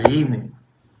evening.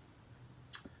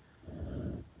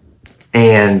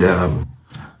 And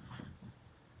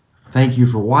thank you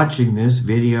for watching this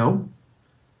video.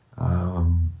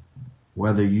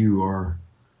 Whether you are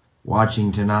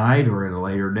watching tonight or at a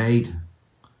later date,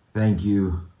 thank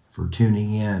you for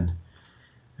tuning in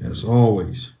as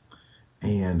always.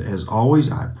 And as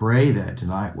always, I pray that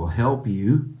tonight will help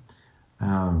you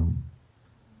in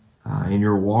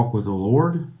your walk with the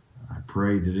Lord. I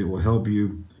pray that it will help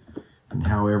you in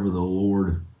however the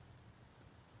Lord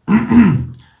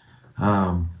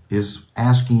is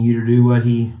asking you to do what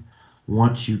He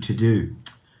wants you to do.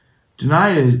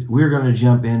 Tonight, we're going to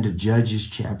jump into Judges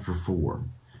chapter 4.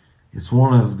 It's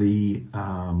one of the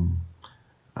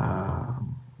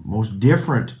most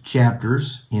different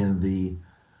chapters in the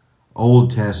Old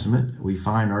Testament. We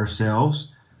find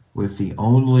ourselves with the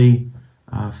only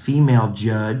female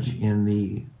judge in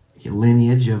the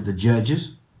lineage of the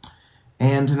judges.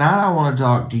 And tonight I want to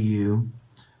talk to you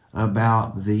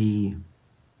about the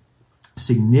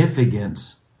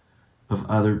significance of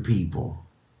other people.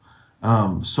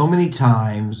 So many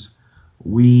times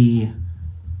we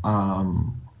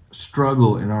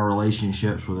struggle in our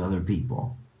relationships with other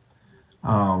people,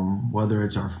 whether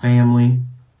it's our family,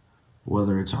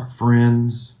 whether it's our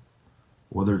friends,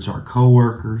 whether it's our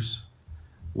coworkers,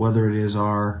 whether it is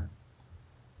our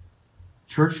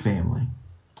church family.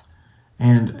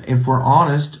 And if we're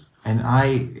honest, and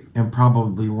I am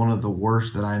probably one of the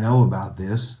worst that I know about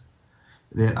this,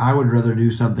 that I would rather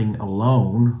do something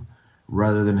alone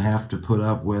rather than have to put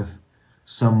up with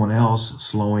someone else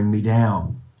slowing me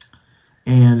down.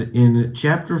 And in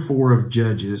chapter 4 of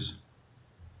Judges,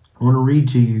 I want to read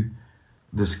to you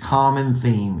this common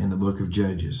theme in the book of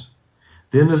Judges.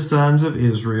 Then the sons of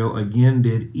Israel again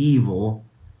did evil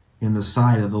in the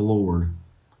sight of the Lord,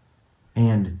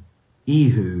 and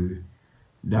Ehud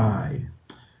died.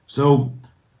 So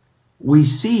we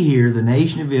see here the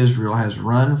nation of Israel has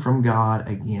run from God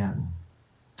again.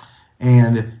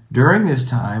 And during this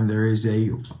time, there is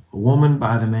a woman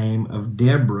by the name of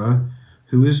Deborah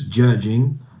who is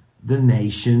judging the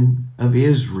nation of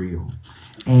Israel.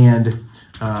 And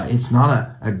it's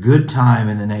not a good time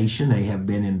in the nation. They have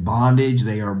been in bondage.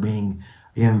 They are being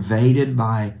invaded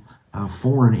by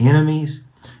foreign enemies.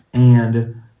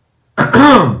 And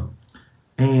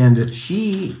and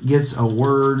she gets a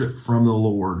word from the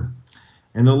Lord.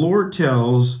 And the Lord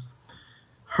tells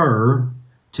her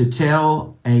to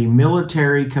tell a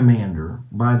military commander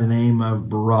by the name of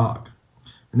Barak.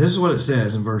 And this is what it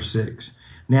says in verse 6.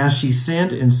 Now she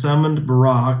sent and summoned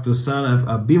Barak, the son of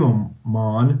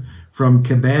Abimon, from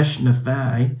Kadesh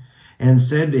Naphtali, and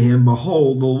said to him,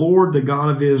 Behold, the Lord, the God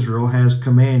of Israel, has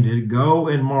commanded, Go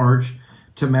and march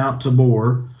to Mount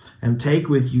Tabor, and take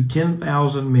with you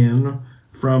 10,000 men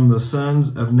from the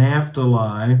sons of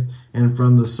Naphtali and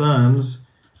from the sons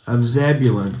of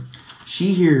Zebulun.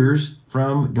 She hears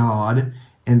from God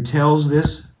and tells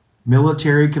this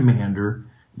military commander,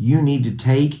 you need to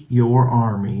take your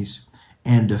armies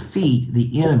and defeat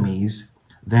the enemies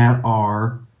that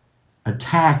are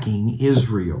attacking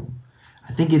Israel.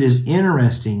 I think it is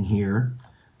interesting here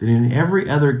that in every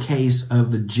other case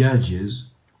of the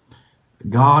judges,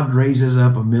 God raises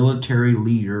up a military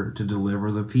leader to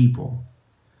deliver the people.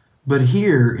 But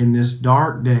here in this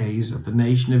dark days of the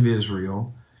nation of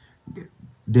Israel,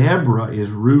 Deborah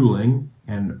is ruling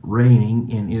and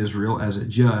reigning in Israel as a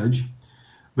judge,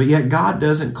 but yet God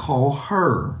doesn't call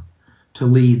her to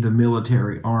lead the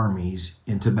military armies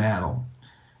into battle.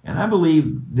 And I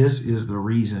believe this is the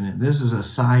reason, and this is a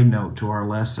side note to our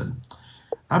lesson.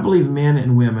 I believe men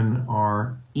and women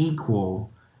are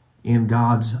equal in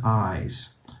God's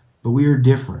eyes, but we are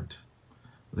different.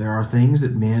 There are things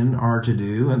that men are to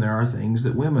do, and there are things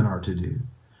that women are to do.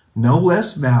 No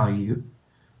less value,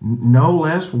 no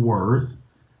less worth,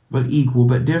 but equal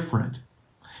but different.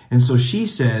 And so she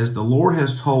says, the Lord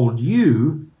has told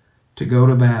you to go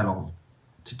to battle,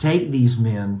 to take these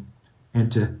men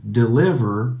and to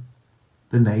deliver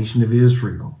the nation of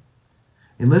Israel.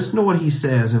 And listen to what he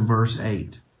says in verse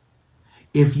 8.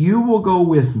 If you will go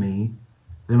with me,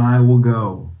 then I will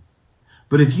go.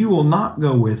 But if you will not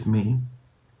go with me,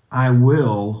 I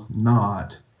will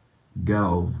not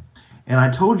go. And I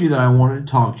told you that I wanted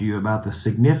to talk to you about the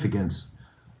significance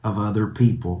of other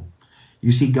people.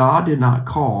 You see, God did not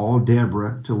call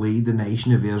Deborah to lead the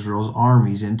nation of Israel's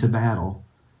armies into battle.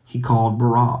 He called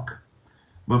Barak.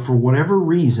 But for whatever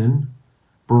reason,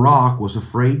 Barak was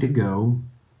afraid to go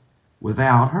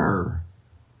without her.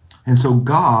 And so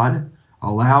God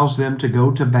allows them to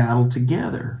go to battle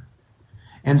together.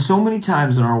 And so many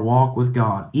times in our walk with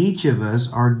God, each of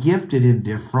us are gifted in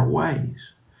different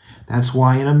ways. That's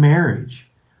why in a marriage,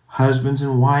 Husbands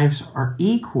and wives are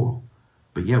equal,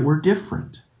 but yet we're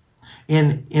different.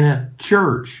 In a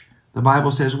church, the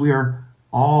Bible says we are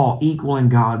all equal in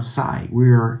God's sight.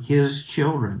 We are His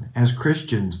children as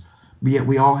Christians, but yet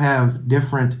we all have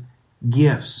different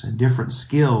gifts and different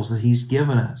skills that He's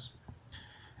given us.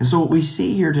 And so what we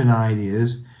see here tonight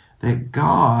is that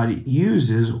God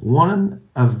uses one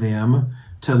of them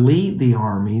to lead the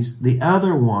armies, the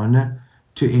other one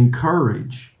to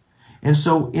encourage. And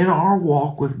so in our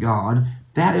walk with God,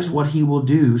 that is what He will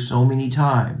do so many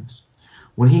times.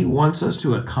 When He wants us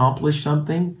to accomplish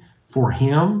something for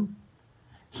Him,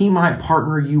 He might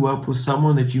partner you up with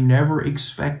someone that you never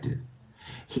expected.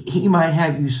 He might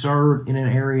have you serve in an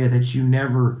area that you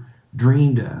never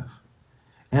dreamed of.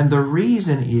 And the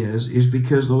reason is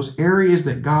because those areas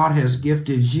that God has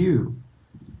gifted you,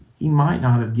 He might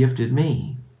not have gifted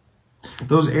me.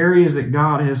 Those areas that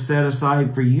God has set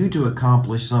aside for you to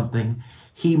accomplish something,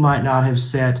 He might not have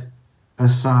set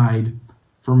aside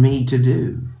for me to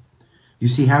do. You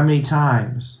see, how many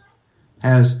times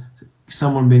has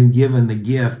someone been given the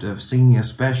gift of singing a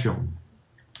special,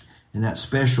 and that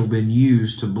special been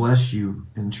used to bless you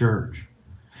in church?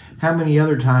 How many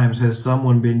other times has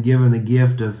someone been given the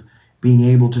gift of being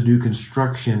able to do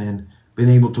construction and been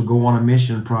able to go on a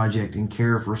mission project and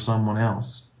care for someone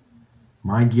else?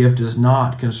 My gift is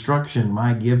not construction.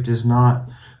 My gift is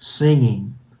not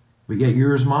singing, but yet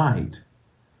yours might.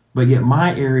 But yet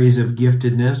my areas of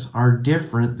giftedness are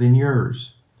different than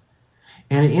yours.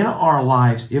 And in our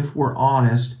lives, if we're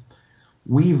honest,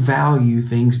 we value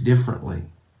things differently.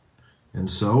 And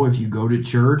so if you go to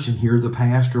church and hear the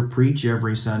pastor preach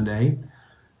every Sunday,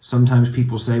 sometimes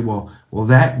people say, well,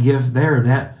 that gift there,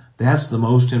 that's the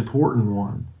most important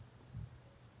one.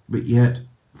 But yet,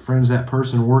 friends, that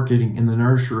person working in the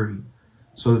nursery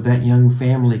so that young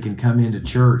family can come into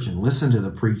church and listen to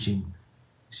the preaching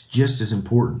is just as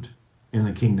important in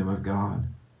the kingdom of God.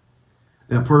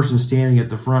 That person standing at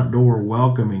the front door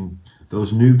welcoming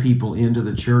those new people into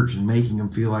the church and making them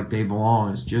feel like they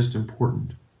belong is just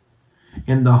important.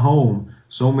 In the home,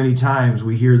 so many times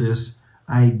we hear this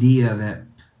idea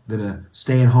that a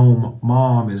stay-at-home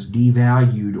mom is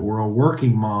devalued or a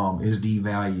working mom is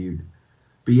devalued.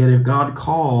 But yet if God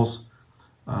calls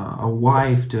a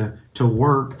wife to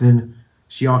work, then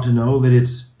she ought to know that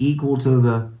it's equal to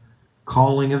the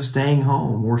calling of staying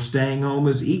home, or staying home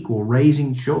is equal,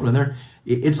 raising children.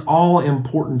 It's all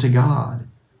important to God,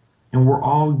 and we're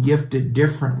all gifted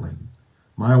differently.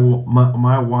 My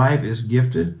wife is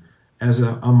gifted as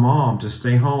a mom to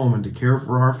stay home and to care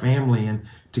for our family and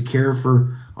to care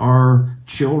for our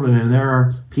children. And there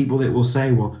are people that will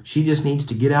say, well, she just needs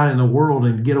to get out in the world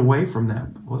and get away from that.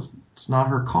 Well, it's not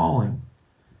her calling.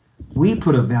 We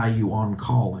put a value on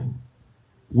calling.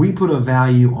 We put a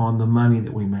value on the money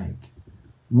that we make.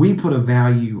 We put a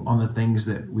value on the things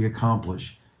that we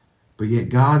accomplish. But yet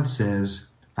God says,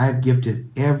 I have gifted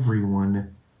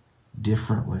everyone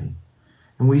differently.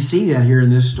 And we see that here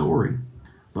in this story.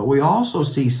 But we also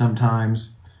see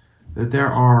sometimes that there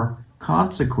are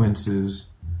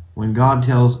consequences when God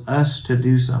tells us to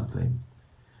do something.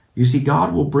 You see,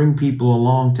 God will bring people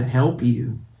along to help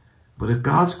you. But if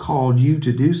God's called you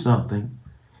to do something,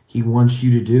 He wants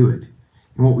you to do it.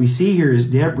 And what we see here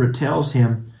is Deborah tells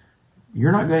him,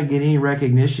 you're not going to get any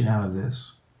recognition out of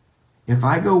this. If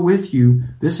I go with you,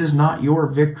 this is not your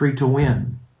victory to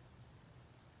win.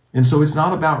 And so it's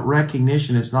not about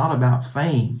recognition. It's not about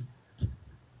fame.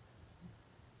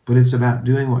 But it's about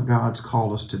doing what God's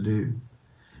called us to do.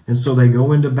 And so they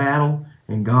go into battle,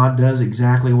 and God does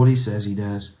exactly what He says He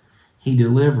does. He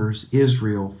delivers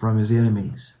Israel from his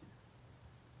enemies.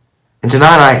 And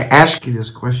tonight I ask you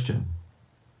this question.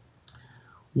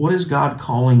 What is God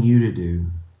calling you to do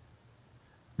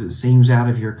that seems out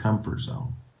of your comfort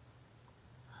zone?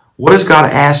 What is God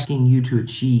asking you to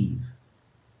achieve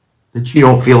that you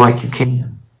don't feel like you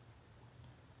can?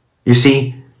 You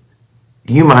see,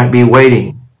 you might be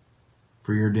waiting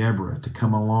for your Deborah to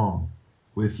come along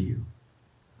with you.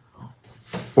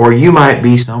 Or you might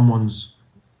be someone's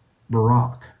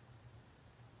Barak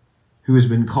who has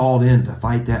been called in to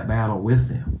fight that battle with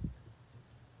them.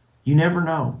 You never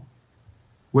know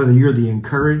whether you're the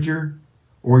encourager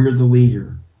or you're the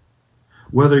leader,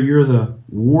 whether you're the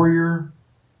warrior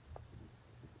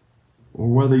or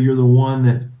whether you're the one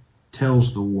that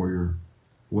tells the warrior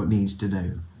what needs to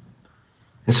do.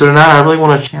 And so tonight I really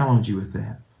want to challenge you with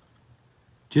that.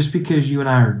 Just because you and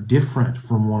I are different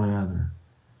from one another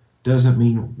doesn't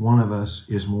mean one of us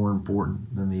is more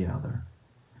important than the other.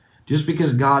 Just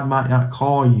because God might not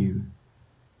call you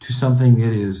to something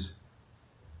that is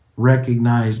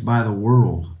recognized by the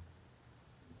world,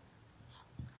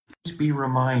 please be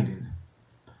reminded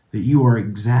that you are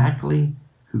exactly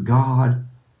who God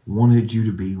wanted you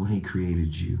to be when he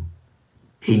created you.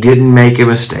 He didn't make a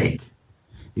mistake.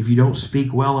 If you don't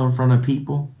speak well in front of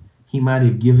people, he might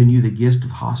have given you the gift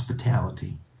of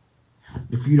hospitality.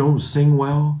 If you don't sing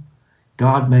well,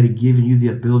 God might have given you the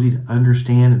ability to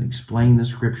understand and explain the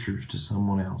scriptures to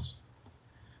someone else.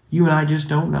 You and I just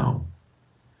don't know.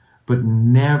 But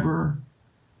never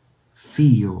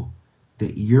feel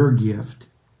that your gift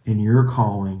and your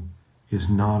calling is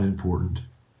not important,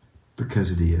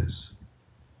 because it is.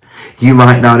 You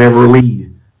might not ever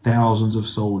lead thousands of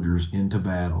soldiers into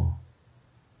battle,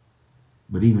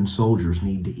 but even soldiers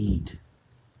need to eat.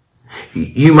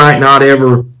 You might not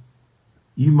ever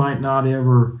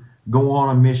go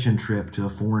on a mission trip to a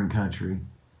foreign country,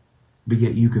 but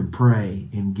yet you can pray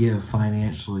and give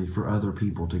financially for other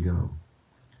people to go.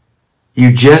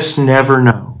 You just never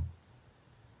know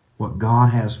what God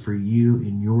has for you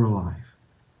in your life.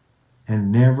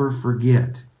 And never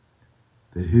forget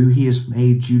that who he has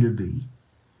made you to be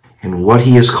and what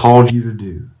he has called you to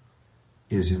do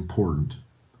is important.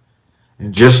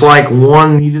 And just like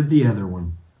one needed the other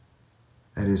one,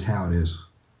 that is how it is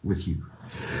with you.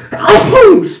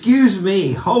 Excuse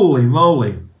me. Holy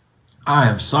moly. I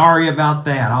am sorry about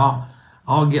that.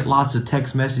 I'll get lots of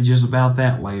text messages about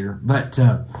that later.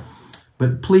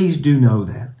 But please do know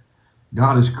that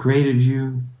God has created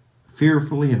you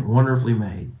fearfully and wonderfully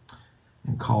made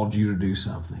and called you to do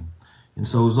something. And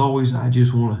so as always, I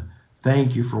just want to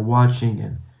thank you for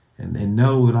watching and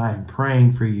know that I am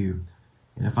praying for you.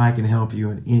 And if I can help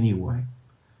you in any way,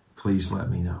 please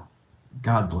let me know.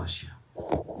 God bless you.